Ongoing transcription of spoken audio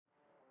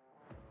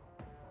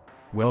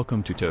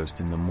Welcome to Toast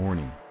in the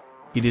Morning.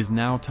 It is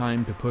now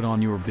time to put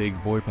on your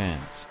big boy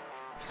pants.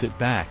 Sit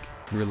back,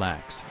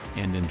 relax,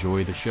 and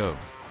enjoy the show.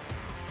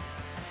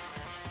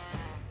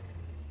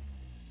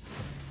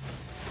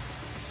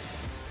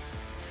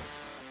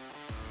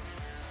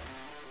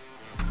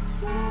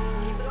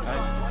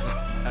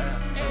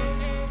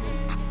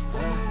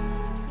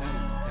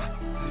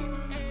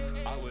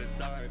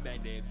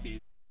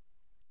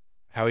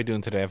 How are we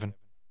doing today, Evan?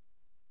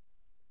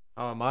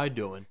 How am I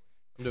doing?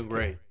 I'm doing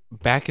great.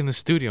 Back in the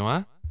studio,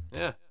 huh?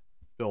 Yeah.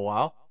 Been a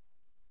while.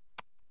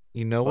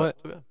 You know what?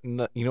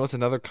 Yeah. You know what's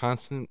another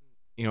constant?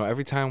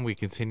 Every time we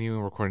continue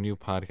and record a new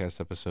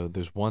podcast episode,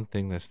 there's one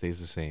thing that stays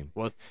the same.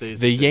 What stays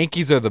The the same?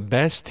 Yankees are the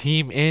best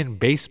team in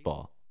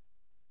baseball.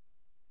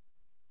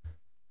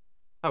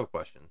 I have a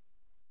question.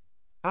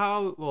 I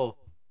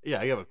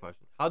have a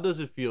question. How does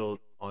it feel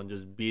on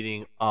just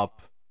beating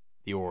up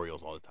the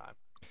Orioles all the time?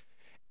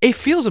 It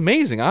feels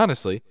amazing,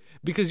 honestly,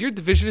 because your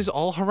division is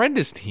all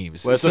horrendous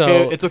teams. Well,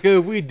 it's okay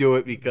if we do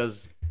it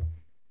because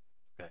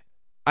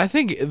I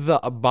think the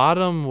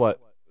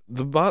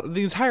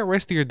entire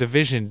rest of your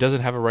division doesn't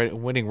have a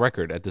winning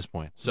record at this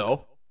point.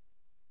 so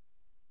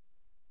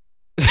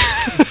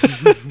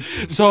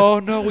So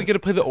no, we get to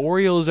play the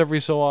Orioles every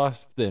so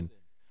often.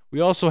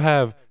 We also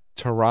have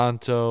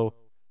Toronto,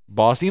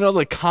 Boston,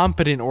 like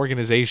competent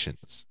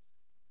organizations.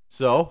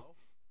 So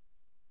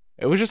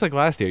It was just like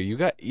last year.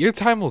 Your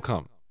time will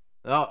come.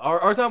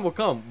 our time will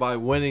come by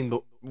winning it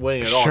all.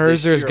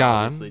 Scherzer's This year,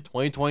 gone. obviously.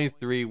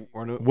 2023.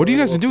 What are you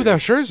guys gonna do without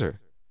Scherzer?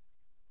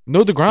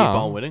 No Keep DeGrom.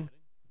 on winning.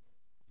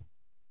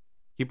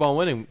 Keep on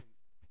winning.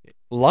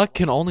 Luck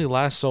can only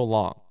last so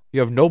long. You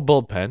have no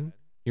bullpen.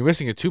 You're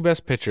missing your two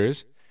best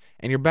pitchers,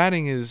 and your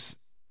batting is,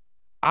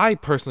 I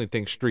personally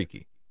think,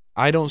 streaky.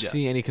 I don't Yes.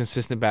 see any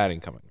consistent batting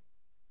coming.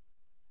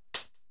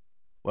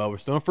 Well, we're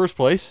still in first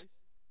place.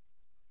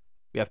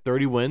 We have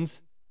 30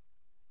 wins.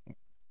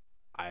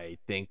 I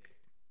think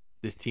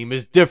this team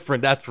is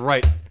different. That's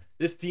right.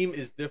 This team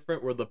is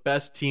different. We're the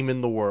best team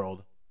in the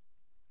world.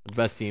 The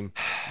best team.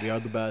 We are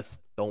the best.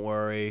 Don't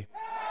worry.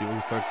 People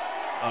can start.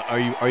 Are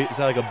you? Is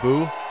that like a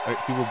boo? Are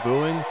people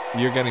booing?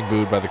 You're getting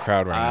booed by the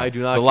crowd right now. I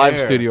do not. The live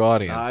care. studio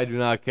audience. I do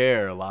not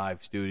care.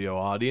 Live studio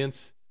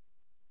audience.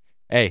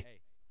 Hey,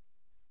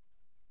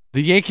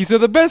 the Yankees are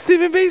the best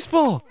team in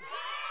baseball.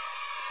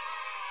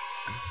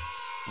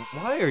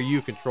 Why are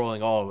you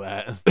controlling all of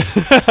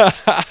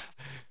that?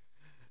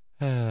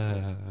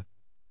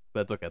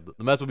 That's okay.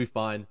 The Mets will be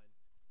fine.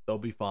 They'll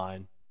be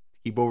fine.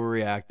 Keep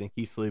overreacting.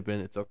 Keep sleeping.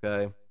 It's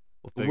okay.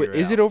 We'll figure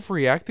Is it it out.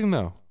 overreacting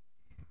though?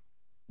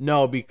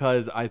 No,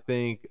 because I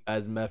think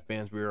as Met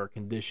fans, we are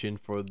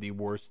conditioned for the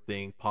worst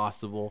thing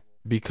possible.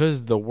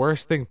 Because the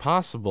worst thing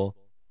possible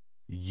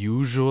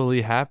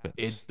usually happens.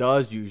 It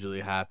does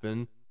usually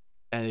happen,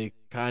 and it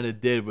kind of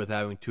did with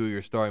having two of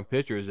your starting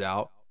pitchers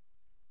out.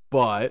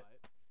 But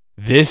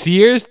This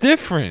year is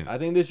different. I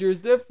think this year is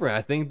different.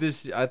 I think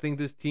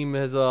this team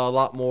has a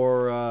lot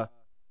more.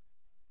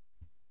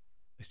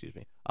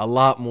 A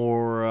lot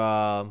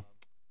more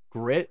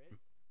grit,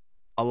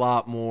 a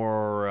lot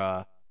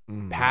more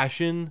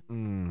passion.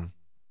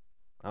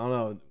 I don't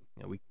know.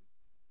 We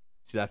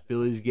see that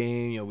Phillies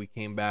game. We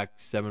came back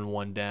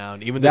 7-1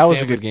 down. Even That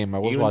was a good game. I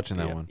was watching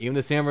that one. Even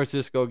the San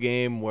Francisco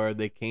game where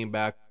they came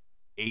back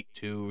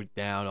 8-2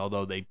 down,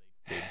 although they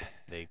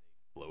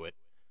blew it.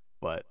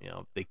 But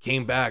they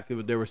came back. They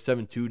were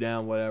 7-2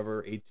 down,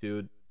 whatever,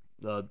 8-2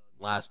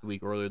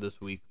 earlier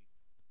this week.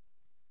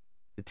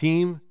 The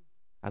team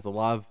has a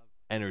lot of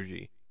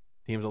energy.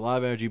 The team has a lot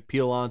of energy.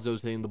 Pete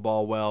Alonso's hitting the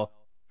ball well.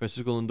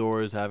 Francisco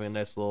Lindor is having a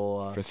nice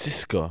little.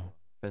 Francisco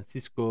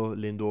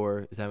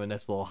Lindor is having a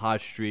nice little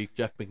hot streak.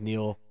 Jeff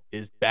McNeil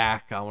is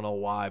back. I don't know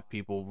why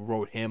people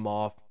wrote him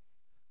off.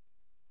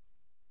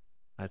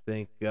 I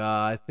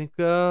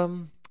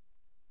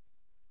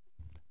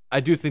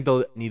do think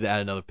they'll need to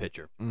add another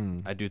pitcher.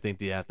 I do think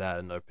they have to add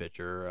another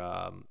pitcher.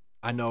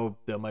 I know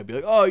they might be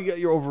like, "Oh,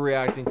 you're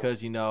overreacting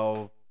because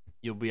you'll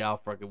be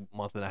out for like a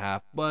month and a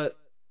half," but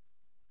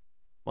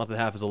a month and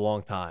a half is a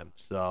long time.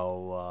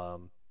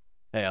 So,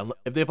 hey,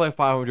 if they play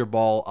 500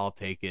 ball, I'll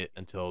take it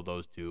until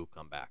those two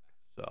come back.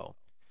 So,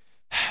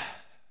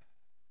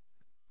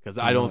 because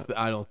I don't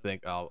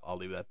think I'll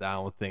leave it at that. I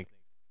don't think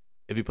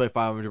if you play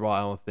 500 ball, I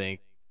don't think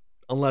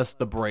unless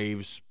the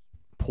Braves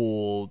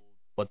pulled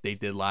what they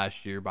did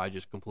last year by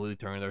just completely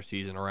turning their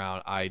season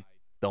around, I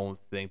don't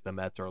think the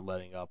Mets are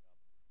letting up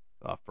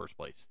first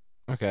place.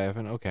 Okay,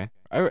 Evan. Okay,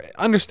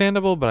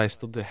 understandable, but I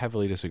still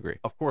heavily disagree.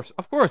 Of course.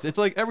 It's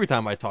like every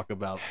time I talk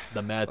about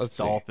the Mets, Let's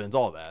see. Dolphins,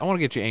 all that. I want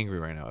to get you angry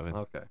right now, Evan.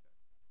 Okay.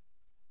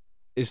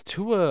 Is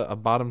Tua a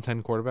bottom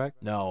 10 quarterback?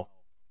 No,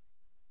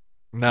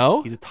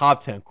 No, he's a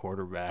top 10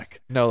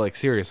 quarterback. no. Like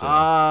seriously.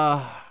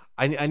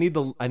 I need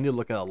to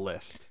look at a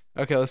list.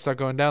 Okay, let's start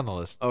going down the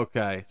list.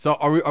 Okay, so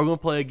are we gonna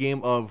play a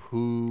game of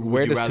who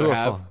Where would you does rather Tua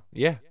have? fall?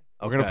 Yeah,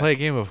 we're gonna Okay. play a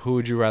game of who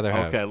would you rather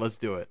have? Okay, let's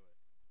do it.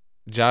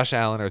 Josh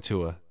Allen or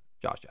Tua?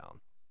 Josh Allen,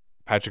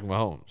 Patrick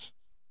Mahomes,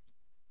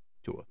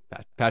 Tua,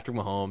 Patrick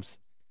Mahomes.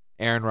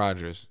 Aaron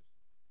Rodgers.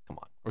 Come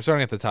on, We're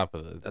starting at the top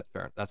of the that's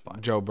fair. That's fine.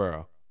 Joe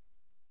Burrow.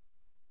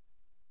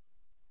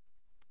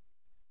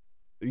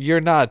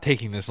 You're not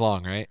taking this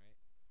long, right?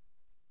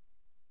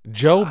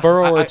 Joe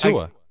Burrow or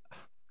Tua?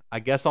 I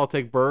guess I'll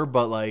take Burr,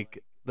 but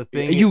like the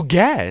thing You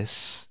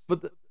guess.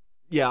 but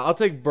yeah, I'll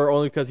take Burr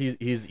only because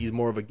he's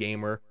more of a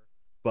gamer,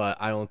 but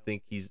I don't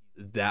think he's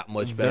that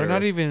much better. They're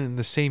not even in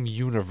the same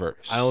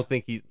universe. I don't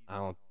think he's. I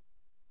don't.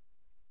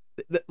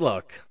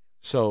 Look,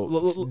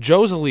 So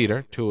Joe's a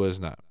leader. Tua is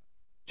not.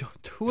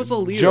 who's a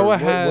leader? Joe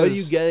what has are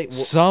you getting?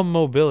 some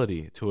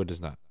mobility. Tua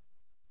does not.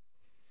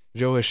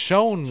 Joe has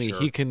shown me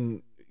Sure. he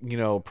can,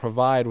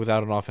 provide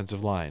without an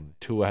offensive line.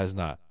 Tua has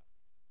not.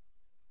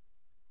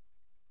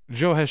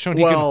 Joe has shown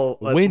he can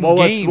win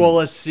games.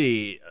 Let's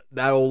see.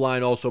 That old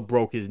line also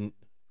broke his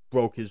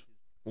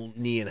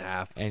knee in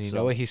half. And you so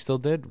know what he still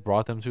did?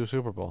 Brought them to a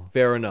Super Bowl.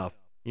 Fair enough.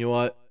 You know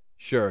what?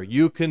 Sure,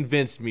 you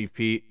convinced me,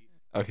 Pete.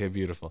 Okay,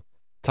 beautiful.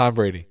 Tom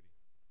Brady.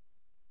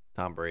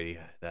 Tom Brady.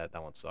 That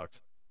one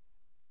sucks.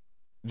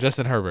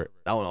 Justin Herbert.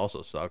 That one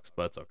also sucks,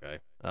 but it's okay.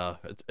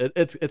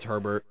 It's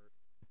Herbert,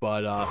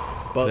 but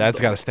That's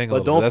got to sting a but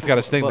little bit. That's got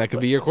to sting. That could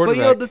be your But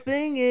quarterback. the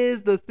thing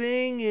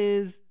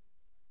is,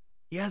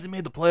 he hasn't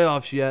made the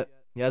playoffs yet.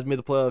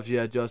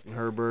 Justin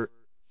Herbert.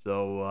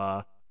 So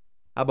how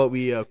about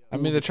we? I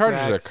mean, the Chargers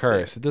are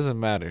cursed. It doesn't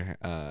matter.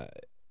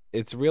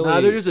 It's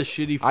really. They're just a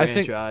shitty I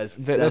think franchise.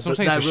 that's what I'm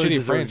saying. It's a really shitty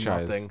deserves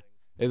franchise. nothing.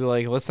 It's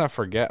like, let's not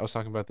forget. I was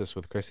talking about this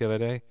with Chris the other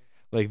day.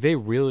 Like, they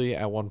really,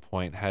 at one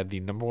point, had the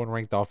number one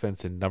ranked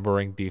offense and number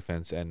ranked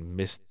defense and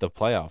missed the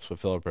playoffs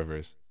with Phillip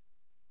Rivers.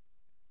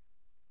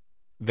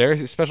 Their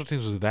special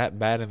teams was that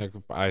bad, and their,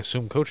 I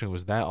assume, coaching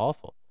was that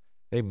awful.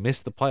 They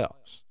missed the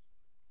playoffs.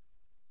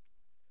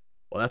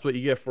 Well, that's what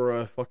you get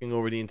for fucking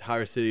over the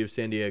entire city of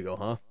San Diego,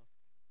 huh?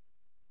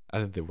 I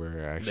think they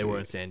were actually. They were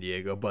in San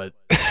Diego, but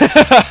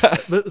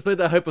let's play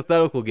that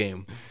hypothetical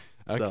game.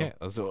 Okay,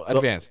 let's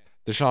advance.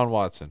 Deshaun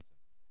Watson.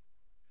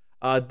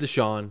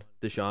 Deshaun,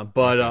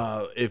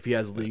 but if he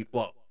has league,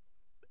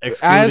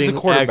 excluding As the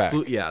quarterback.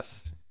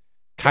 Yes,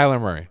 Kyler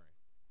Murray.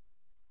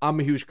 I'm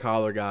a huge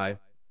Kyler guy.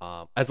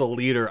 As a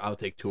leader, I'll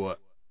take Tua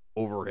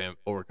over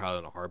Kyler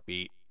in a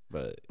heartbeat.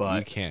 But you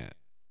But- can't.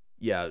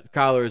 Yeah,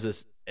 Kyler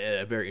is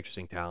a very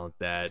interesting talent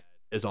that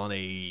is on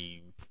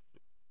a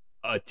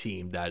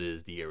team that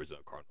is the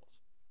Arizona Cardinals.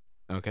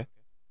 Okay.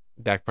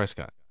 Dak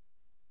Prescott.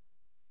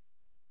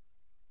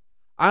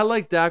 I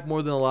like Dak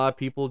more than a lot of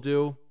people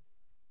do.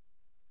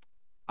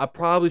 I'd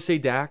probably say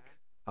Dak.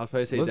 I'll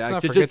probably say Let's Dak.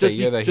 not Just- forget just that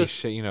year be- that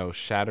just- he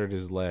shattered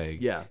his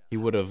leg. Yeah, He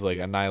would have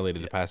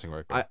annihilated the passing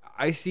record.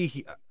 I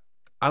see.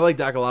 I like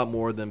Dak a lot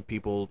more than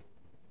people.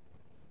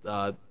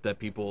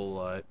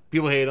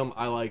 People hate him.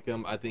 I like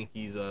him. I think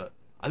he's one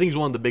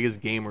of the biggest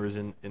gamers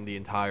in the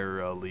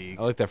entire league.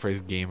 I like that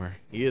phrase, gamer.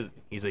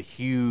 He's a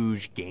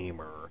huge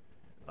gamer.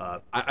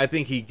 I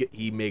think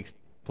he makes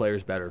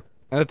players better.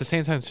 And at the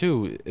same time,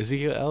 too,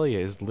 Ezekiel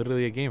Elliott is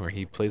literally a gamer.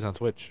 He plays on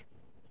Twitch.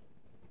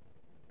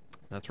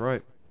 That's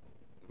right.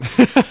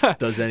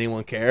 Does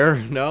anyone care?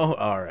 No.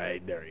 All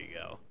right, there you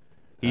go.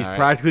 He's All right.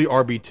 practically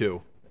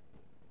RB2.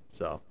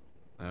 So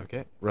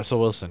Okay. Russell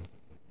Wilson.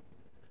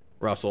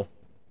 Russell,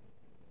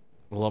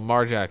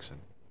 Lamar Jackson.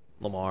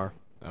 Lamar,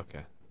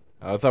 Okay.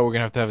 I thought we were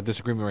going to have a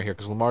disagreement right here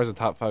because Lamar's a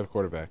top 5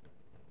 quarterback.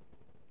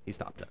 he's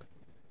top 10.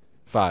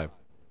 5.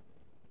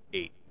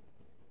 8,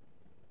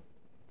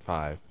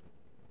 5.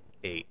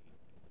 8,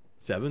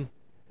 7,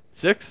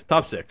 6,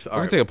 top 6. All I'm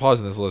going right. to take a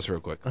pause in this list real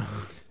quick.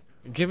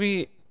 Give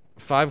me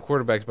 5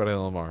 quarterbacks better than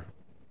Lamar.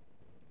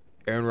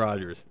 Aaron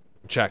Rodgers,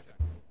 Check.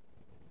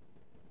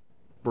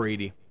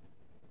 Brady.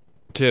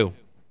 2.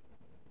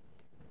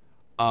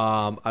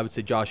 I would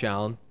say Josh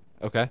Allen.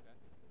 Okay.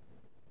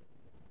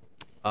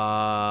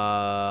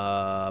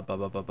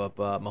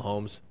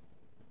 Mahomes.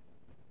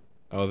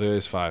 Oh, there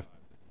is 5.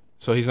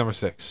 So he's number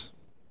 6.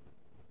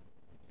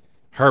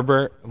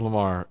 Herbert,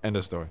 Lamar, end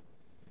of story.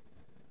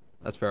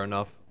 That's fair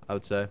enough. I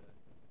would say.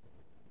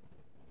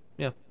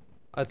 Yeah,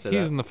 I'd say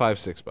He's that. in the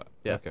 5-6 spot.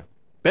 Yeah. Okay.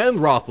 Ben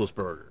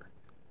Roethlisberger.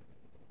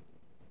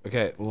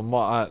 Okay,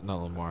 Lamar,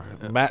 not Lamar.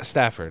 Matt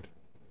Stafford.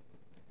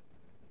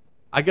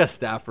 I guess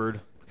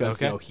Stafford because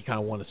Okay. he kind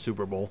of won a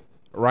Super Bowl.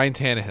 Ryan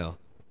Tannehill.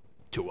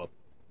 Tua.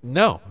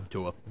 No.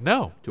 Tua.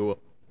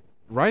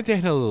 Ryan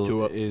Tannehill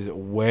Tua. is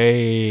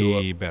way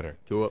Tua. better.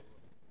 Tua.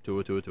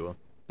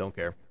 Don't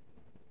care.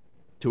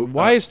 Tua.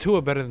 Why is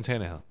Tua better than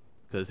Tannehill?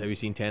 Because have you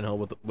seen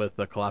Tannehill with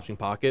the collapsing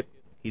pocket?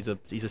 He's a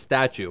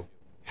statue.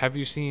 Have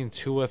you seen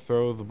Tua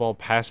throw the ball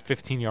past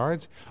 15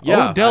 yards?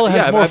 Yeah, Odell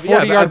has more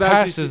 40-yard I've actually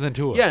passes seen- than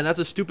Tua. Yeah, and that's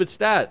a stupid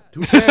stat.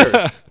 Who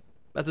cares?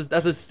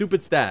 that's a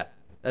stupid stat.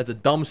 That's a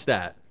dumb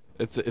stat.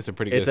 It's a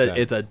pretty good stat.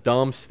 It's a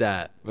dumb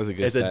stat. That's a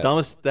good It's stat. a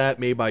dumb stat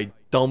made by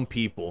dumb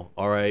people.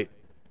 All right.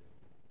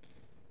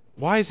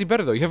 Why is he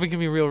better, though? You haven't given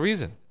me a real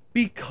reason.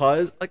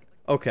 Because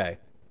okay,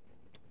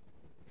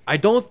 I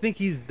don't think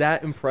he's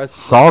that impressive.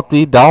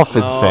 Salty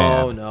Dolphins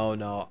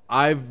No.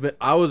 I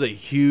was a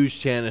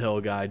huge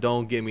Tannehill guy.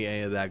 Don't give me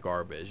any of that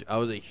garbage. I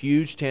was a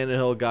huge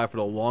Tannehill guy for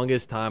the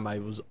longest time. I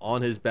was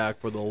on his back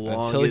for the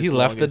longest. Until he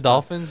left the longest time.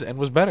 Dolphins and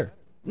was better.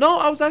 No,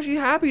 I was actually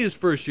happy his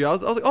first year. I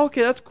was like,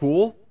 okay, that's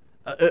cool.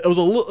 It was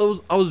a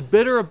little. I was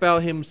bitter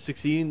about him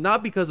succeeding,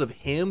 not because of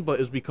him, but it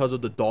was because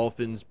of the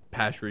Dolphins'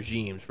 past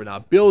regimes for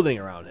not building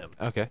around him,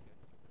 Okay.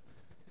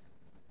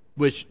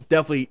 which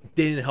definitely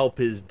didn't help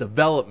his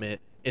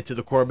development into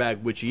the quarterback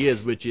which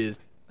is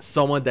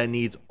someone that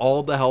needs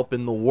all the help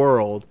in the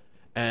world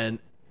and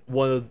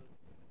one of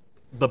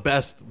the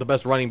best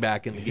running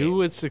back in the game. Who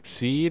would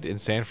succeed in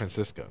San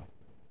Francisco?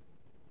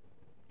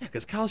 Yeah,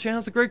 because Kyle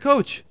Shanahan's a great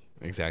coach.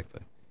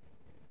 Exactly.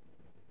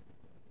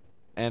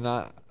 And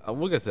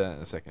we'll get to that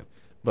in a second.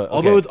 But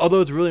Although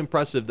okay. it's really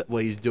impressive that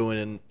what he's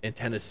doing in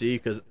Tennessee,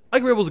 because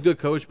Mike Vrabel's a good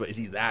coach, but is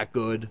he that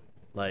good?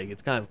 Like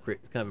it's kind of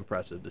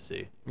impressive to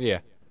see. Yeah.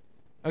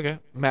 Okay.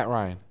 Matt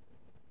Ryan.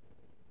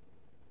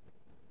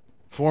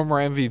 Former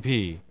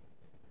MVP.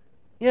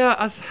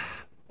 Yeah,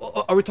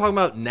 are we talking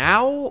about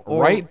now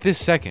or Right this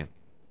second.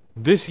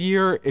 This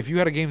year, if you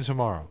had a game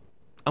tomorrow.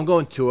 I'm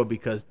going Tua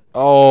because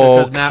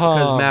Oh,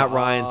 Matt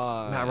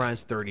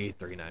Ryan's 38,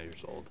 39 years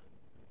old.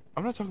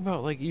 I'm not talking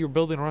about like you're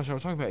building a roster. I'm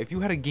talking about if you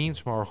had a game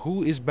tomorrow,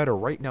 who is better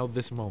right now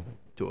this moment?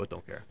 Tua,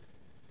 don't care.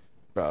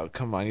 Bro,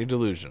 come on, you're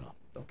delusional.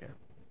 Don't care.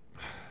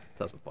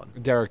 That's some fun.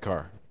 Derek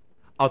Carr.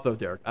 I'll throw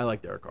Derek. I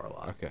like Derek Carr a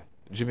lot. Okay.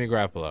 Jimmy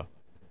Garoppolo.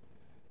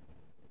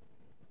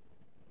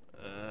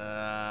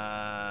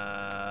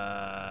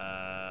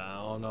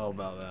 I don't know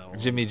about that one.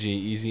 Jimmy G,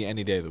 easy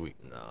any day of the week.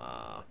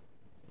 Nah.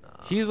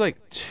 He's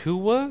like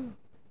Tua,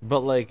 but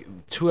like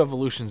two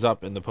evolutions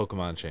up in the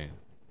Pokemon chain.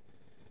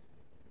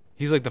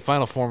 He's like the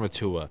final form of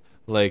Tua,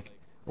 like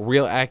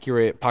real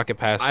accurate pocket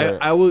passer.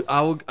 I will.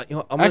 You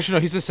know, Actually,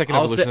 no, he's the second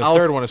I'll evolution. say- The I'll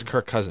third s- one is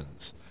Kirk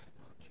Cousins.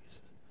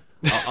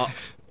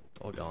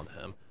 I'll go on to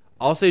him.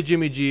 I'll say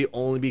Jimmy G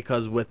only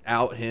because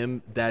without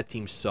him, that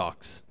team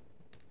sucks.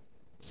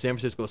 San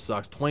Francisco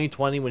sucks.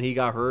 2020 when he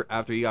got hurt,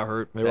 after he got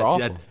hurt, They were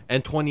awful.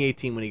 and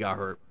 2018 when he got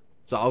hurt.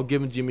 So I'll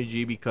give him Jimmy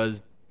G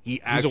because he's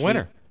a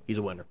winner. He's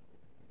a winner.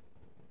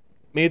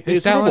 Made His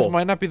Super stat lines Bowl.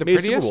 might not be the Made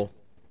Super prettiest. Bowl.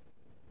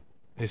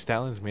 His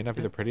stat lines may not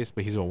be the prettiest,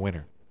 but he's a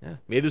winner. Yeah,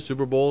 made the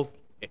Super Bowl,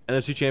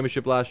 NFC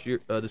Championship last year,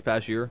 this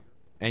past year.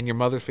 And your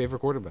mother's favorite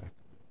quarterback.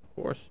 Of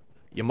course,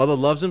 your mother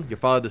loves him, your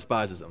father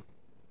despises him.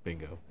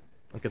 Bingo.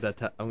 I'll get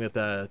that. I'm gonna get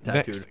that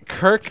tattooed. Next,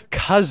 Kirk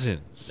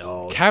Cousins.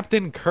 No.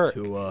 Captain Kirk.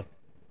 Tua.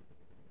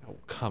 Oh,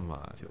 come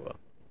on. Tua.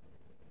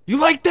 You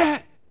like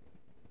that?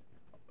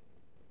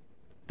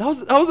 That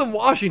was in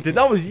Washington.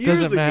 That was years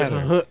Doesn't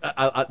ago.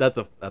 matter.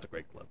 That's a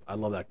great clip. I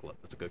love that clip.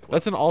 That's a good clip.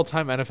 That's an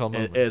all-time NFL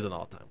moment. It is an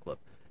all-time clip.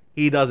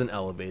 He doesn't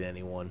elevate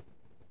anyone.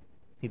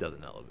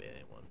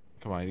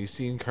 Come on, you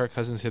seen Kirk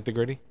Cousins hit the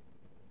gritty?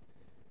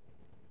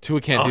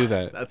 Tua can't do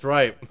that. That's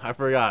right. I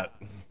forgot.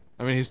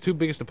 I mean, his two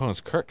biggest opponents,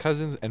 Kirk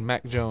Cousins and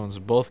Mac Jones,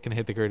 both can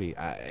hit the gritty.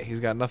 He's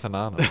got nothing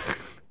on him.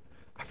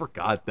 I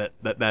forgot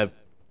that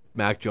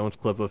Mac Jones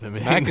clip of him.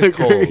 Mac hitting is the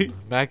gritty.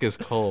 cold. Mac is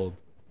cold.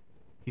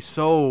 He's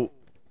so.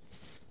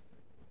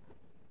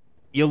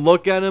 You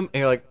look at him and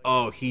you're like,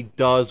 oh, he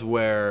does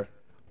wear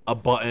a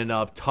button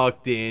up,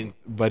 tucked in,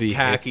 But he hits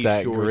khaki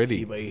that shorts,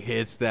 gritty. But he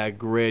hits that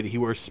grit. He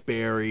wears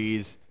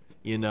Sperry's.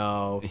 You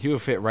know. He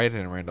would fit right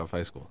in Randolph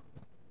High School.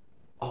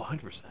 Oh,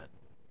 100%.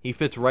 He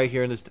fits right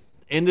here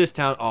in this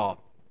town. Oh,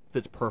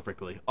 fits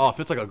perfectly. Oh,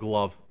 fits like a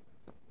glove.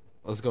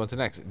 Let's go into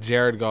next.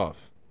 Jared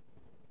Goff.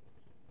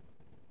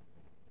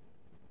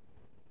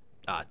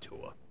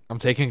 Tua. I'm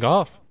taking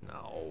Goff.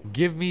 No.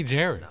 Give me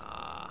Jared.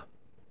 Nah.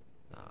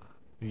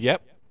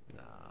 Yep.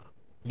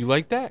 You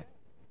like that?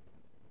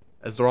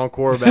 That's the wrong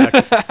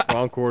quarterback.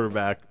 Wrong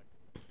quarterback.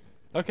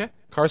 Okay.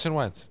 Carson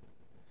Wentz.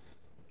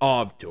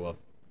 Oh, Tua.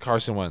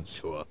 Carson Wentz.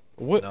 Tua.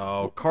 What?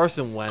 No,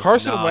 Carson Wentz.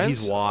 Carson nah,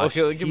 Wentz? He's washed.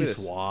 Okay, give me he's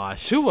this.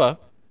 washed. Tua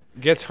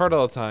gets hurt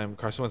all the time.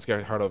 Carson Wentz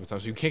gets hurt all the time.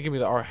 So you can't give me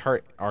the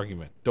hurt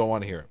argument. Don't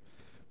want to hear it.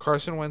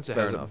 Carson Wentz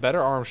has a enough.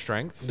 better arm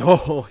strength,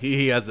 No,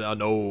 he has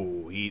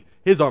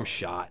his arm's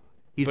shot.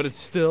 He's, but it's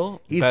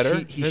still he's better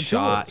he's than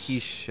shot. Tua's.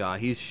 He's shot.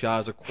 He's shot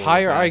as a quarterback.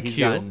 Higher He's IQ.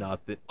 got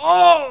nothing.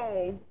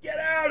 Oh, get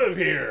out of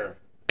here!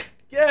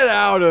 Get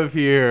out of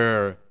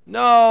here!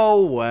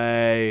 No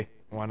way!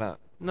 Why not?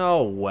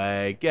 No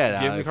way! Get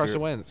out Give of me here!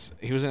 Carson Wentz.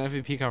 He was in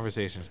MVP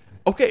conversation.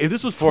 Okay, if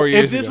this was 4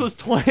 years if this ago. was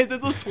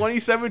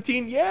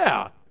 2017,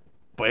 yeah,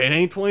 but it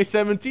ain't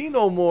 2017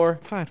 no more.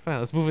 Fine.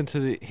 Let's move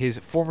into his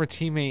former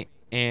teammate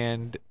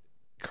and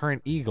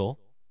current Eagle,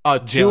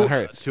 Jalen Jalen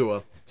Hurts.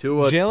 Tua.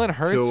 Jalen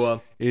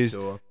Hurts is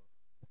Tua.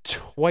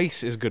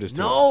 twice as good as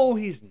Tua. No,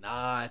 he's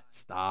not.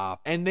 Stop.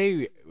 And they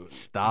made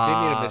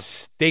Stop. a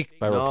mistake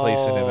by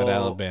replacing him at No.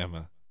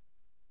 Alabama.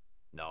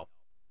 No.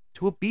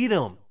 Tua beat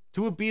him.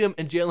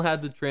 And Jalen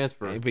had to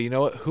transfer. But you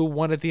know what? Who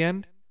won at the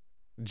end?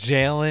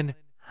 Jalen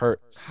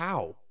Hurts.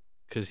 How?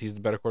 Because he's the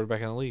better quarterback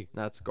in the league.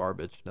 That's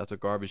garbage. That's a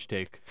garbage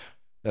take.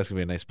 That's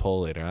going to be a nice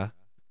poll later, huh?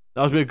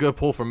 That was a good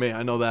pull for me.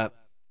 I know that.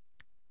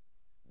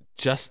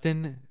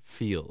 Justin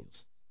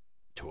Fields.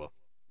 Tua.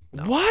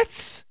 No.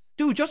 What?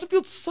 Dude, Justin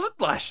Fields sucked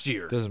last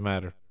year. Doesn't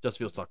matter. Justin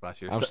Fields sucked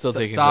last year. I'm still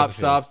taking Stop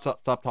Justin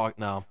Fields. talking.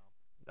 No,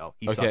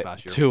 he Okay, sucked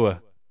last year.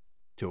 Tua.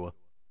 Tua.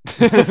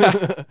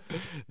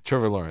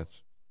 Trevor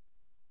Lawrence.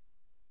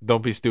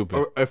 Don't be stupid.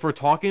 Or if we're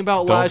talking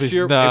about Don't last be,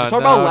 year, no, if we're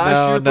talking no, about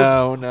last year,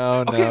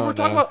 no. okay, if we're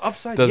talking about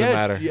upside, doesn't yeah,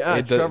 matter. Yeah,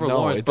 It Trevor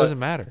Lawrence. it doesn't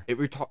matter. If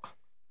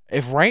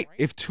we're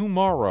If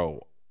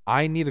tomorrow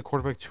I need a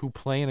quarterback to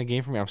play in a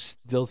game for me, I'm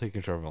still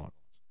taking Trevor Lawrence.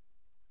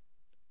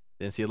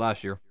 didn't see it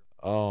last year.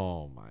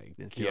 Oh my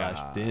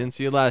god! Didn't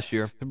see it last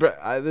year. But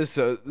this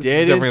is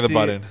Didn't definitely the see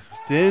button.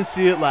 Didn't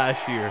see it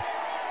last year.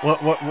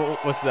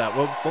 What's that?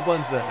 What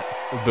button's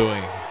that?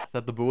 Booing. Is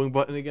that the booing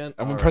button again?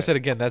 I'm All gonna press right. it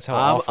again. That's how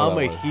I'm awful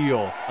a that was.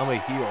 heel.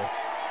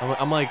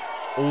 I'm like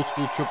old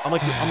school trip. I'm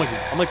like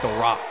the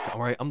Rock.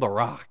 All right, I'm the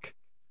Rock.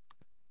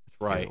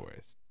 That's right.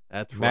 Anyways.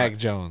 That's right. Mac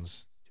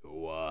Jones.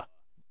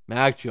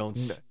 Mac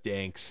Jones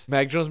stinks.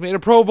 Mac Jones made a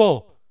Pro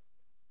Bowl.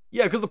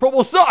 Yeah, because the Pro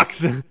Bowl sucks.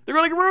 They're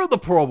gonna get rid of the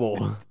Pro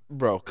Bowl.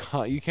 Bro,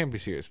 you can't be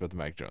serious about the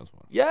Mac Jones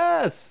one.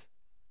 Yes.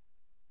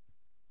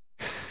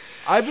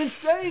 I've been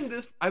saying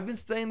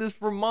this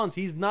for months.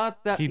 He's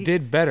not that. He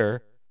did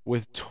better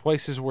with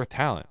twice his worth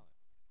talent.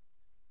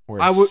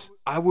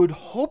 I would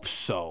hope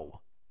so.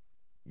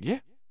 Yeah.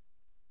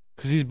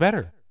 Because he's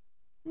better.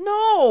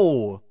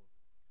 No.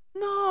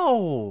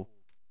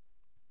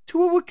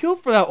 Tua would kill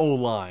for that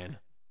O-line.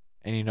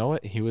 And you know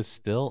what? He would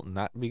still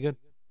not be good.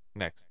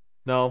 Next.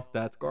 No,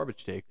 that's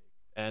garbage take.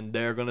 And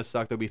they're gonna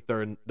suck. They'll be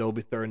third in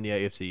the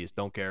AFCs.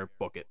 Don't care.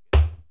 Book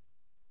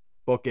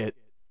it.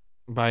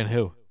 Buying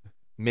who?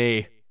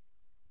 Me.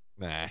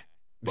 Nah.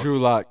 Drew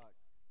Lock.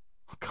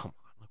 Oh, come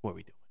on. What are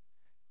we doing?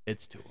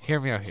 It's Tua. Hear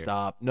me out here.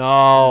 Stop.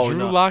 No.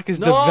 Drew Lock is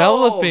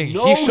developing.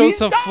 No, he showed he's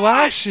some not.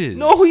 flashes.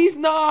 No, he's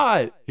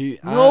not. He's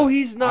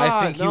not.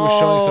 I think he was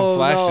showing some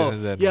flashes No.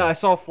 in Denver. Yeah, I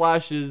saw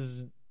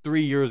flashes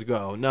 3 years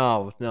ago.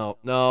 No.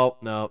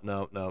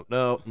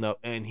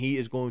 And he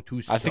is going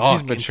to suck I think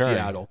he's in maturing.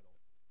 Seattle.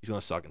 He's going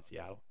to suck in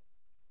Seattle.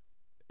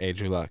 Hey,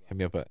 Drew Lock, hit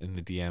me up in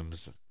the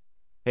DMs.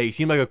 Hey, you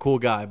seem like a cool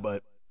guy,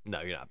 but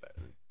no, you're not better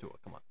than Tua.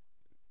 Come on.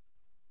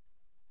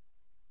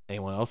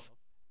 Anyone else?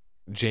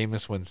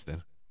 Jameis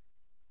Winston.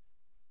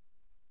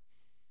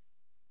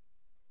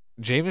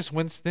 Jameis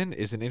Winston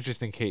is an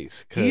interesting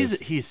case.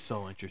 He's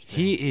so interesting.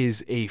 He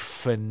is a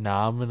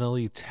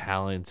phenomenally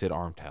talented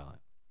arm talent.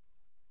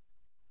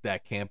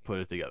 that can't put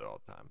it together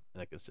all the time in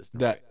a consistent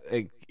That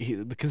way.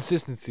 the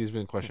consistency has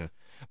been questioned.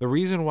 The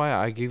reason why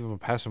I gave him a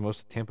pass for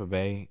most of Tampa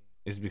Bay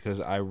is because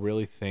I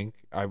really think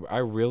I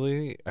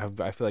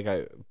feel like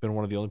I've been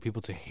one of the only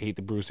people to hate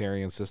the Bruce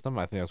Arians system.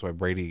 I think that's why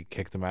Brady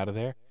kicked him out of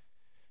there.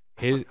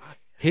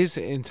 His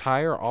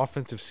entire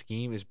offensive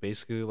scheme is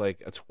basically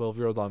like a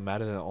 12-year-old on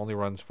Madden that only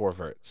runs 4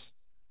 verts.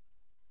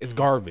 It's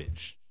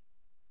garbage.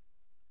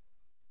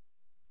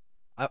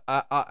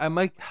 I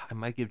might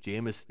give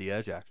Jameis the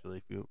edge, actually,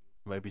 if you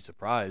might be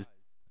surprised.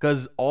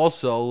 Because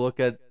also, look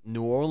at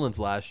New Orleans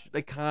last year.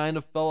 They kind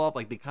of fell off.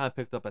 Like, they kind of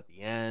picked up at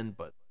the end,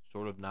 but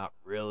sort of not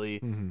really.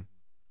 Mm-hmm.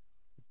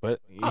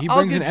 But he I'll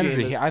brings give an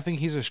energy. Jameis. I think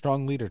he's a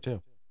strong leader,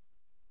 too.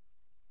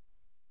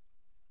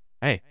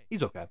 Hey,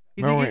 He's okay.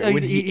 remember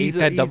when he ate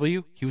that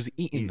W? He was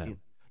eating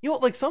them. You know,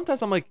 like,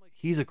 sometimes I'm like,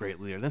 he's a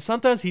great leader. Then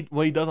sometimes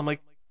what he does, I'm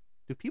like,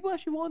 do people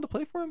actually want to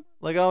play for him?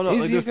 Like, I don't know.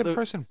 Is like, he a there's good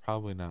person?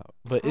 Probably not.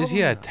 But is Probably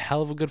he a not.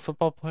 hell of a good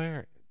football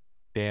player?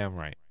 Damn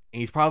right. And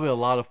he's probably a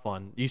lot of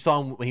fun. You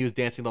saw him when he was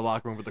dancing in the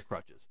locker room with the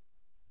crutches.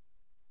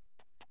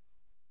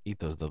 Eat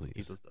those W's.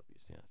 Eat those W's,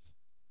 yes.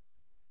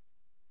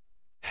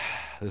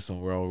 This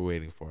one we're all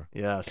waiting for.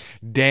 Yes.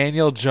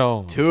 Daniel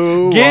Jones.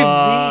 Tua, Give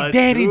me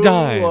Danny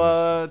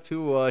Dimes.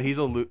 Tua. He's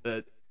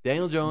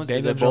Daniel Jones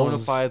is Daniel a bona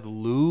Jones- fide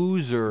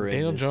loser.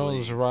 Daniel in this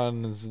Jones league.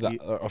 runs a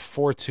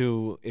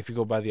 4.2 if you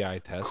go by the eye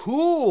test.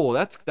 Cool.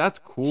 That's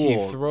cool. He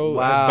has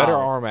better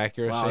arm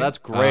accuracy. Wow, that's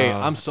great.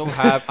 Um, I'm so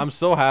happy. I'm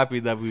so happy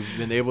that we've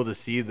been able to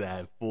see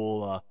that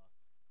full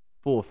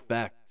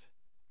effect.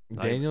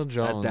 Daniel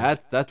Jones.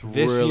 That's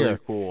this really year.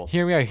 cool.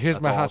 Hear me out. Here's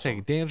That's my hot awesome.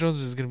 take. Daniel Jones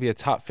is going to be a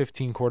top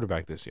 15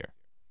 quarterback this year.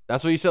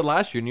 That's what you said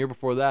last year and the year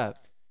before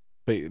that.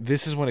 But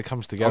this is when it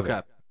comes together.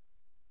 Okay.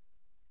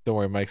 Don't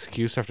worry. My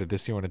excuse after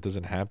this year when it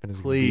doesn't happen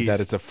is going to be Please. that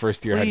it's a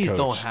first-year head Please coach.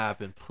 don't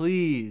happen.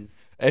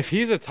 Please. If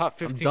he's a top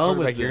 15 done with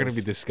quarterback, you're going to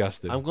this. be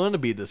disgusted. I'm going to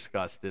be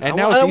disgusted. And I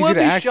now wa- it's I easier wanna to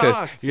be access.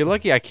 shocked. You're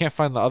lucky I can't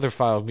find the other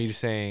file of me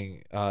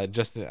saying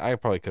Justin. I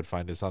probably could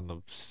find this on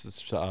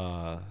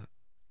the.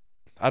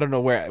 I don't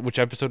know which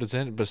episode it's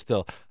in, but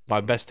still,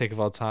 my best take of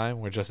all time,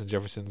 where Justin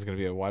Jefferson is going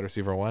to be a wide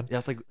receiver 1. Yeah,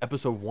 it's like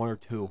episode 1 or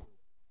 2.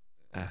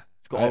 Uh,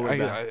 Go all the way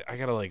back. I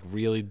gotta like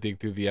really dig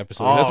through the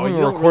episode. Oh, that's when you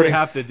we were don't recording. really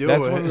have to do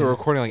that's it. when we were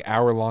recording like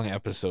hour-long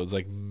episodes,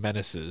 like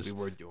menaces. We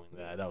were doing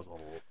that. That was a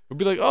little. We'd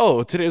be like,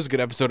 "Oh, today was a good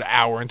episode,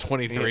 hour and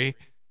 23."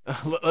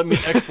 Let me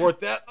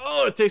export that.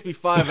 Oh, it takes me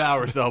 5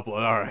 hours to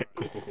upload. All right,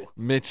 cool.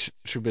 Mitch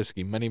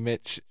Trubisky, Money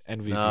Mitch,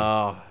 MVP.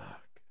 No.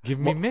 Give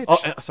me Mitch. Oh,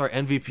 sorry,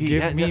 MVP.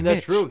 Give me That's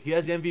Mitch. true. He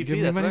has the MVP. Give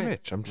me that's Money right.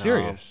 Mitch. I'm No,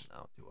 serious.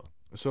 no, Tua.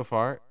 So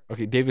far,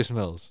 okay, Davis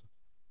Mills.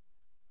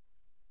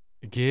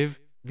 Give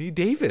me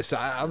Davis.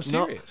 I'm No,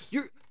 serious.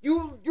 you're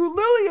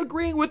literally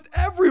agreeing with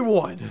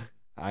everyone.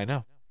 I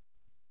know.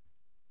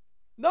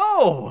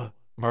 No.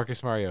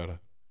 Marcus Mariota.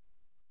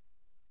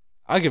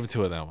 I'll give it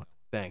to that one.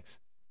 Thanks.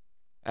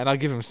 And I'll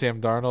give him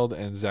Sam Darnold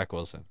and Zach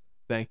Wilson.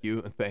 Thank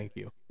you, and thank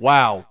you.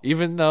 Wow.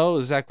 Even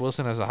though Zach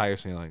Wilson has a higher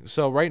ceiling.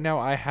 So right now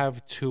I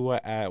have Tua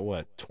at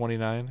what,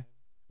 29?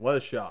 What a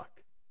shock.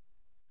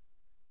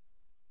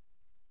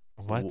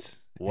 What?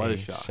 What a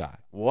shock.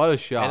 What a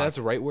shock. And that's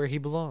right where he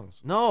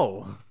belongs.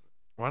 No.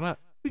 Why not?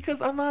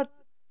 Because I'm not.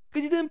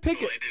 Because you didn't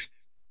pick it.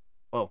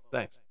 Oh,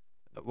 thanks.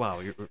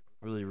 Wow, you're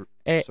really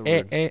so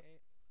rude.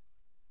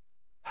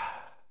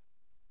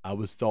 I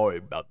was sorry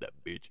about that,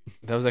 bitch.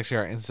 That was actually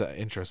our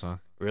intro song.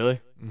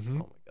 Really?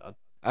 Mm-hmm. Oh my god.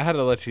 I had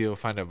to let you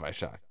find out by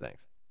shock.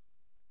 Thanks.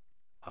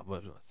 What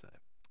was I going to say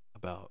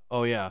about?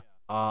 Oh yeah.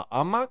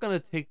 I'm not gonna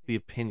take the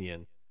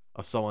opinion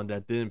of someone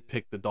that didn't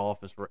pick the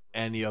Dolphins for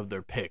any of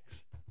their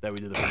picks that we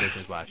did the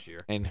predictions last year.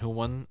 And who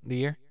won the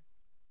year?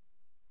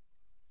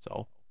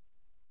 So.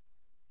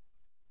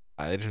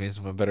 I just made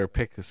some better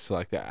pick to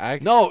select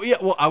that. No, yeah,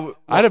 well,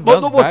 I'd have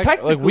bounced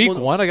back. Like week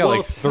one, I got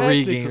like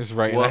 3 games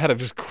right, and I had to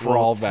just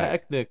crawl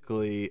back.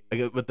 Technically,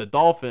 with the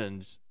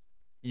Dolphins,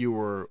 you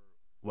were,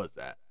 what's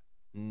that,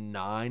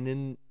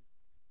 9-8?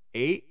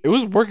 It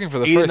was working for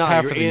the first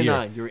half of the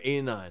year. You were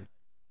 8-9,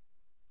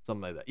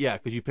 something like that. Yeah,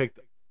 because you picked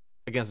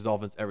against the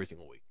Dolphins every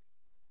single week.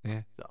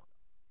 Yeah. So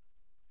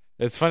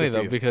it's funny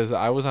though because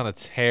I was on a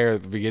tear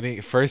at the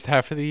beginning, first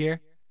half of the year.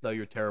 No,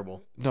 you're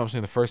terrible. No, I'm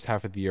saying the first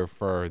half of the year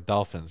for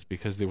Dolphins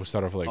because they would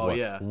start off like 1-7.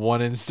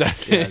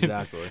 Yeah,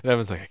 exactly. And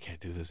everyone's like, I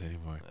can't do this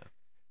anymore. Yeah.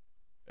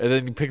 And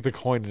then you pick the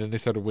coin, and then they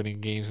started winning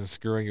games and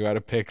screwing you out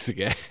of picks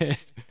again.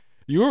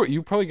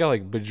 You probably got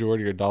like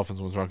majority of your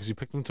Dolphins ones wrong because you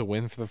picked them to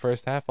win for the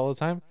first half all the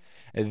time,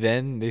 and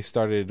then they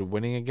started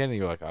winning again, and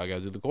you're like, oh, I gotta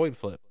do the coin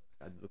flip.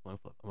 I'm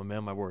a man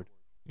of my word.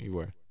 You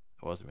were.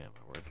 I was a man of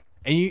my word.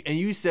 And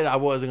you said I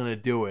wasn't gonna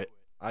do it.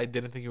 I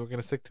didn't think you were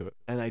gonna stick to it,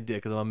 and I did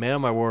because I'm a man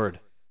of my word.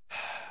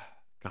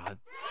 God,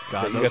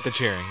 you got the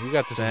cheering. You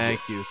got the.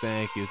 Thank you.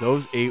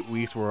 Those 8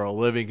 weeks were a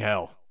living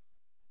hell.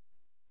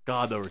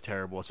 God, they were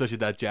terrible, especially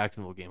that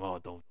Jacksonville game. Oh,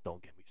 don't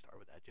get me started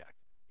with that Jacksonville.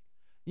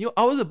 You know,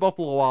 I was at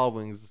Buffalo Wild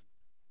Wings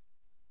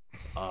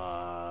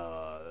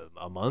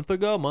a month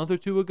or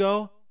 2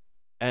 ago,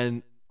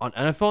 and on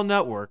NFL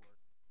Network,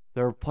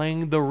 they were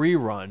playing the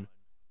rerun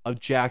of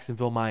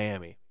Jacksonville,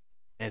 Miami.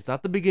 And it's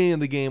not the beginning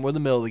of the game or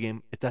the middle of the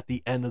game. It's at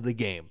the end of the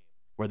game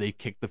where they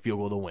kick the field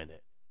goal to win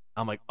it.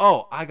 I'm like,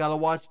 oh, I gotta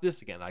watch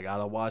this again. I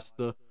gotta watch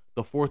the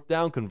 4th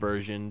down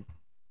conversion,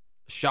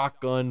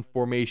 shotgun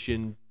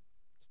formation,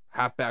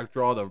 halfback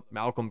draw to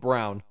Malcolm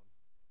Brown.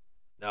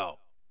 No,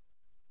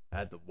 I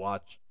had to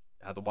watch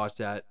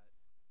that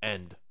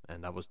end,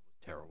 and that was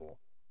terrible,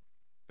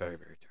 very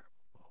very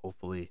terrible.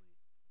 Hopefully,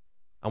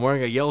 I'm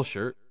wearing a yellow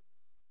shirt,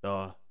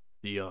 the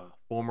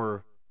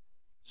former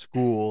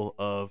school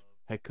of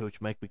head coach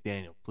Mike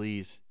McDaniel.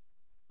 Please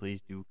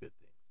do good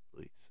things,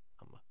 please.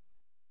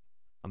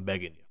 I'm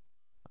begging you.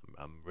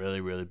 I'm really,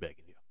 really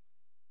begging you.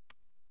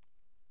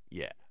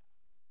 Yeah.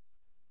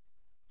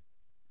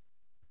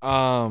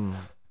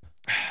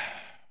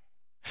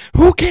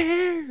 Who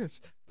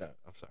cares? No,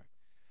 I'm sorry.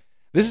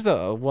 This is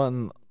the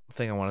one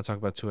thing I want to talk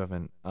about too,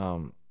 Evan.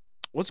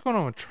 What's going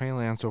on with Trey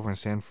Lance over in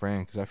San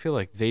Fran? Because I feel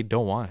like they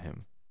don't want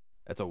him.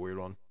 That's a weird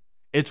one.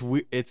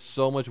 It's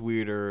so much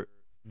weirder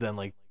than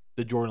like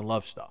the Jordan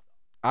Love stuff.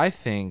 I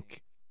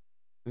think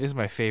this is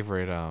my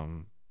favorite.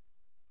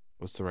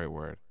 What's the right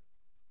word?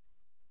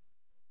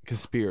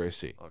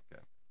 Conspiracy.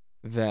 Okay.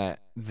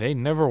 That they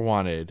never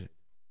wanted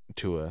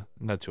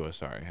not Tua.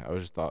 Sorry, I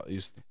was just thought.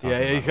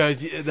 Yeah,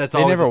 because that's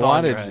they always never the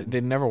thought in your wanted. head.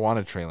 They never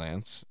wanted Trey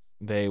Lance.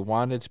 They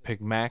wanted to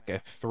pick Mac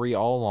at 3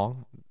 all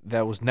along.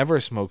 That was never a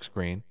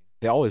smokescreen.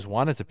 They always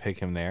wanted to pick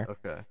him there.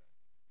 Okay.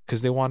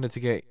 Because they wanted to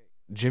get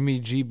Jimmy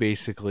G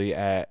basically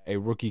at a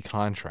rookie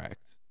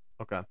contract.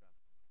 Okay.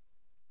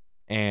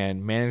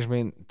 And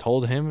management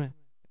told him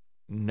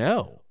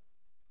no.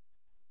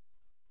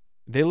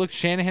 They looked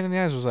Shanahan in the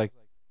eyes and was like,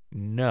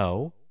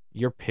 no,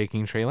 you're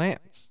picking Trey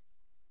Lance.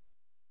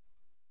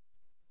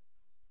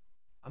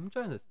 I'm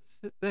trying to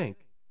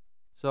think.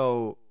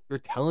 So you're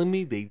telling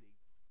me they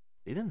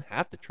didn't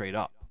have to trade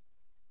up,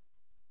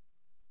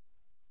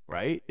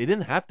 right? They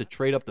didn't have to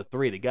trade up to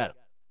 3 to get him.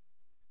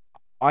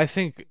 I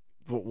think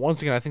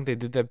once again, I think they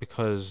did that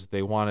because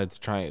they wanted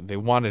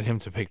him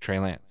to pick Trey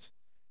Lance,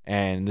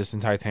 and this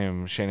entire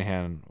time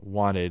Shanahan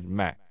wanted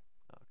Mac.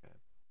 Okay.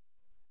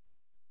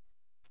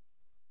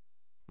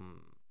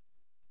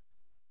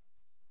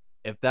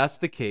 If that's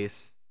the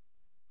case,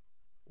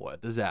 what a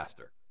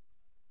disaster.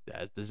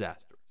 That is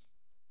disastrous.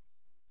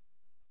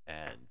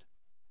 And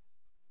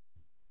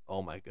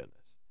oh my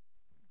goodness,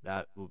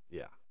 that will,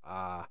 yeah.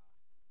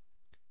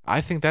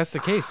 I think that's the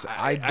case.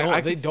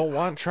 They don't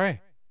want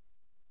Trey.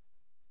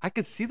 I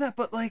could see that,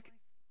 but like,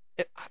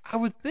 I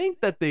would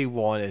think that they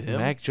wanted him.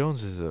 Mac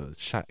Jones is a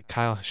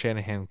Kyle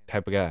Shanahan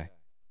type of guy.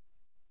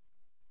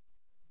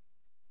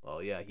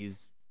 Well, yeah, he's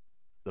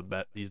the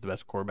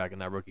best quarterback in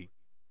that rookie.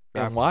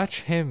 And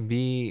watch him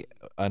be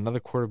another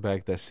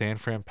quarterback that San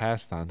Fran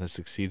passed on that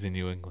succeeds in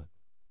New England.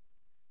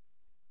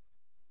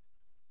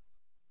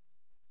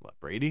 What,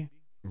 Brady?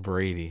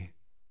 Brady.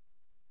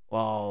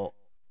 Well,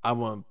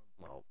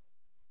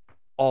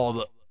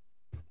 all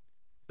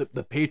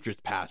the Patriots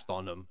passed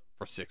on him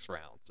for 6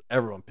 rounds.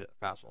 Everyone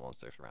passed on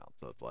 6 rounds.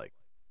 So it's like,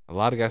 A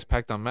lot of guys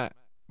passed on Mac.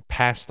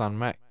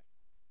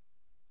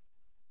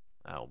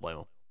 I don't blame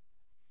him.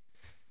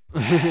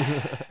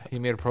 He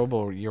made a Pro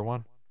Bowl year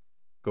 1.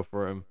 Go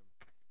for him.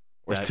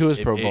 Where's Tua's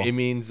Pro Bowl? It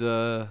means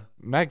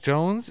Mac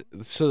Jones.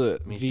 So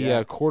means the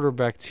Jack.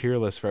 quarterback tier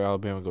list for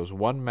Alabama goes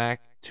 1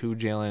 Mac, 2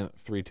 Jalen,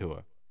 3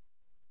 Tua.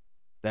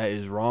 that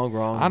is wrong.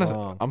 Honestly,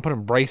 wrong. I'm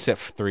putting Bryce at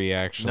 3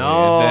 actually.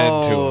 No,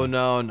 and then Tua.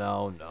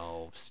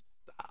 no.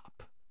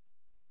 Stop.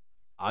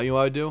 You know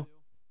what I do?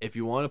 If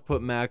you want to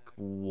put Mac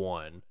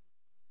 1,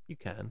 you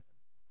can.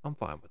 I'm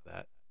fine with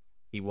that.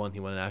 He won a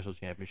national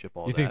championship.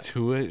 All You that. think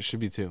Tua should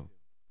be 2?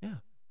 Yeah.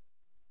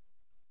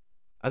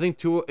 I think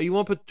Tua. You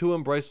want to put Tua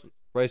and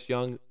Bryce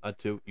Young at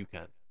 2? You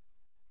can.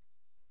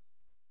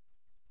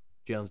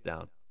 Jalen's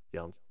down.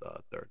 Jalen's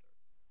 3rd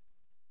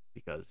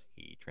because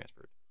he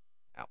transferred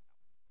out.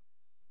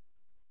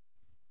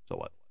 So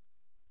what?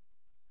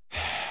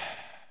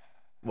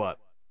 What?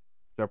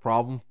 Is there a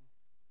problem?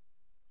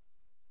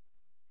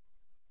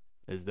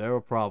 Is there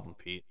a problem,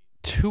 Pete?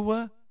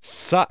 Tua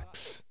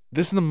sucks.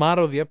 This is the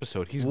motto of the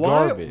episode. He's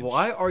garbage.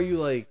 Why are you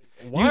like?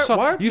 Why, You saw-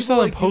 why are you people saw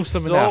them like post you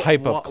him in that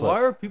hype up why, clip. Why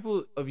are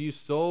people of you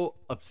so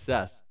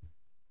obsessed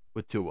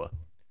with Tua?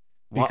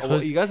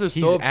 Because you guys are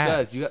he's so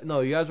obsessed. ass.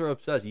 You guys are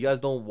obsessed. You guys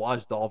don't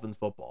watch Dolphins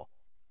football.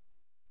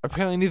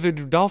 Apparently, neither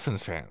do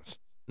Dolphins fans.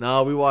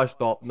 No, we watch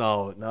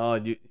No,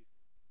 you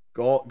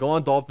go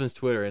on Dolphins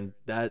Twitter and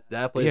that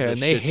place. Yeah, is a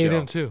and they shit hate show.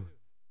 him too.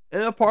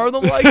 And a part of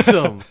them likes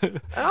him.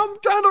 And I'm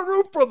trying to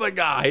root for the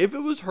guy. If it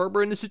was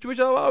Herbert in the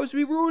situation, I'd always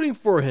be rooting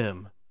for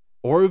him.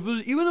 Or even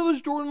if it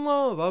was Jordan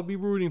Love, I'd be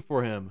rooting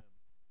for him.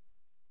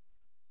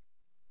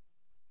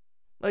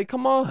 Like,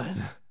 come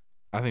on.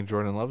 I think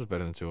Jordan Love is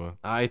better than Tua.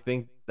 I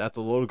think that's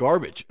a load of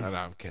garbage. No,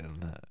 I'm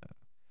kidding.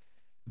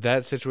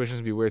 That situation's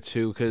gonna be weird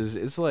too, because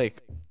it's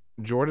like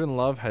Jordan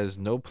Love has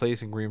no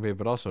place in Green Bay,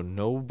 but also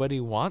nobody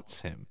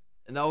wants him.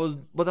 And that was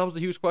the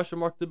huge question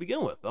mark to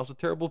begin with. That was a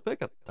terrible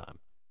pick at the time.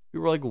 We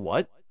were like,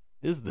 what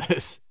is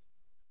this?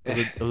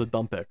 It was a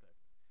dumb pick.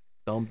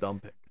 Dumb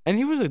pick. And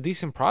he was a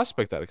decent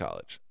prospect out of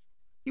college.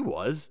 He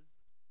was.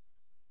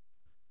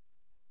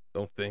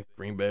 Don't think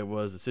Green Bay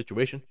was the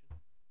situation.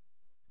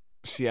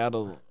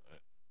 Seattle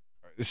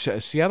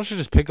should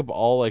just pick up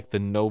all like the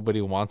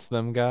nobody wants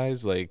them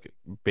guys, like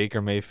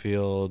Baker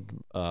Mayfield,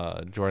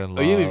 Jordan Love,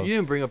 Oh, you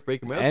didn't bring up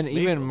Baker Mayfield? and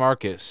even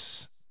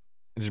Marcus.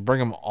 Just bring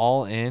them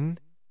all in,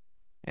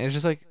 and it's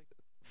just like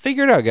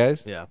figure it out,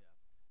 guys. Yeah.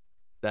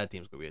 That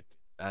team's gonna be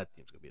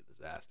a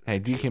disaster. Hey,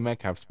 DK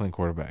Metcalf's playing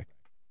quarterback.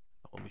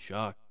 I won't be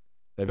shocked.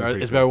 That'd be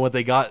pretty It's cool. better than what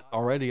they got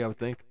already, I would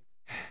think.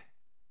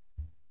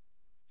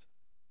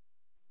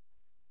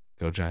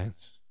 Go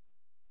Giants.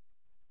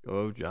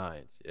 Go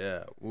Giants.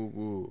 Yeah. Woo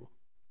woo.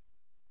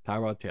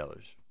 Tyrod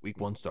Taylor's week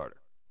 1 starter.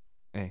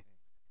 Hey.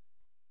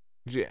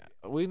 Yeah,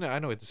 I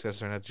know we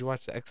discussed it right now. Did you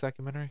watch the X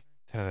documentary?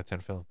 10 out of 10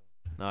 film.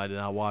 No, I did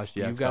not watch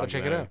the You got to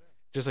check it out.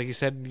 Just like you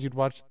said you'd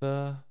watch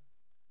the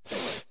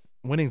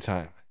Winning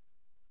Time.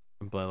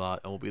 I'm playing a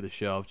lot. I won't be the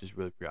show. I'm just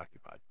really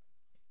preoccupied.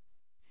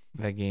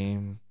 That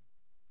game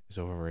is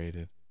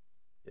overrated.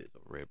 It is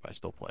overrated, but I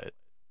still play it.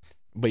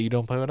 But you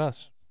don't play with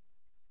us.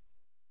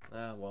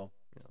 Well,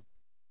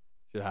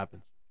 shit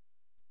happens.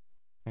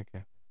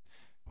 Okay.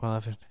 Well,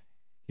 Evan,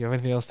 you have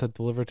anything else to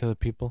deliver to the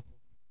people?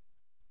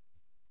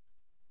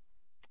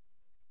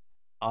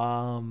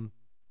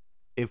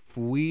 If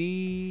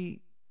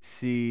we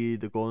see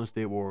the Golden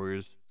State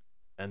Warriors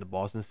and the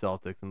Boston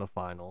Celtics in the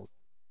finals,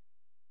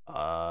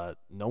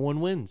 no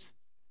one wins.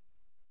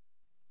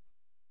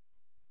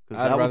 'Cause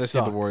that I'd would rather see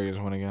the suck. Warriors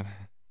win again.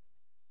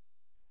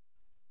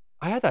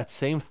 I had that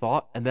same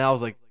thought, and then I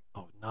was like,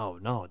 "Oh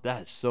no,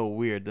 that is so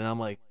weird." Then I'm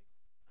like,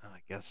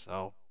 "I guess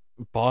so."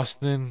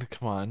 Boston,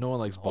 come on, no one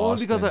likes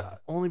Boston.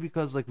 Only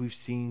because like we've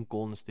seen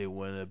Golden State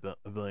win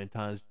a billion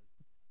times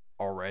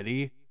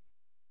already.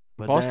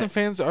 But Boston then,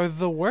 fans are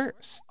the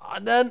worst.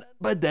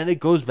 but then it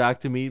goes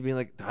back to me being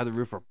like, I had to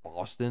root for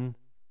Boston,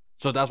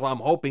 so that's why I'm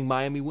hoping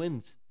Miami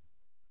wins.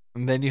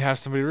 And then you have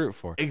somebody to root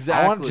for. I want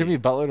Exactly. Jimmy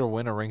Butler to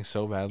win a ring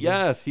so badly.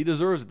 Yes, he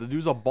deserves it. The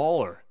dude's a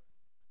baller.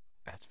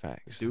 That's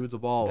facts. The dude's a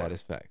baller. That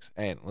is facts.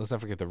 And let's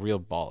not forget the real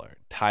baller,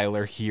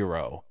 Tyler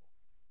Hero.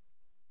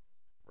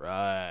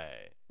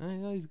 right.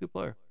 Yeah, he's a good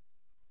player.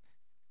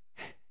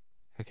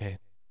 Okay,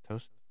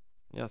 Toast.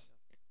 Yes.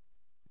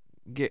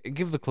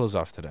 Give the close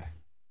off today.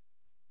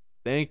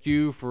 Thank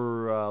you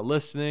for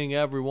listening,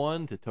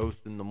 everyone, to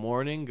Toast in the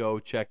Morning. Go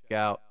check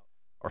out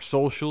our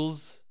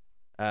socials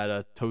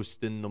at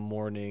Toast in the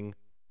Morning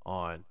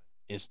on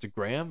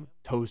Instagram,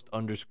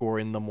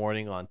 Toast_in the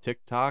Morning on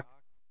TikTok,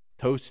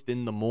 Toast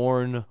in the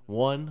Morn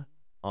 1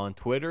 on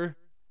Twitter.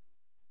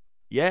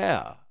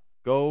 Yeah,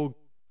 go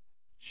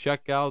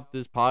check out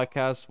this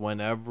podcast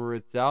whenever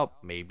it's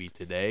out. Maybe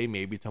today,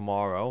 maybe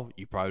tomorrow.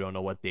 You probably don't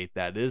know what date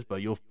that is,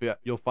 but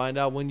you'll find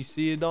out when you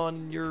see it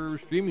on your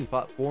streaming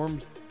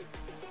platforms.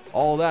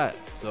 All that.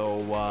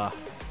 So I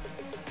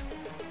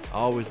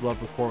always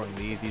love recording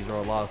these. These are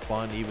a lot of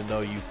fun, even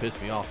though you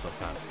piss me off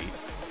sometimes,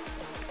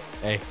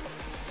 Pete. Hey,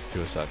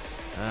 Tua sucks.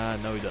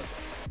 No, he doesn't.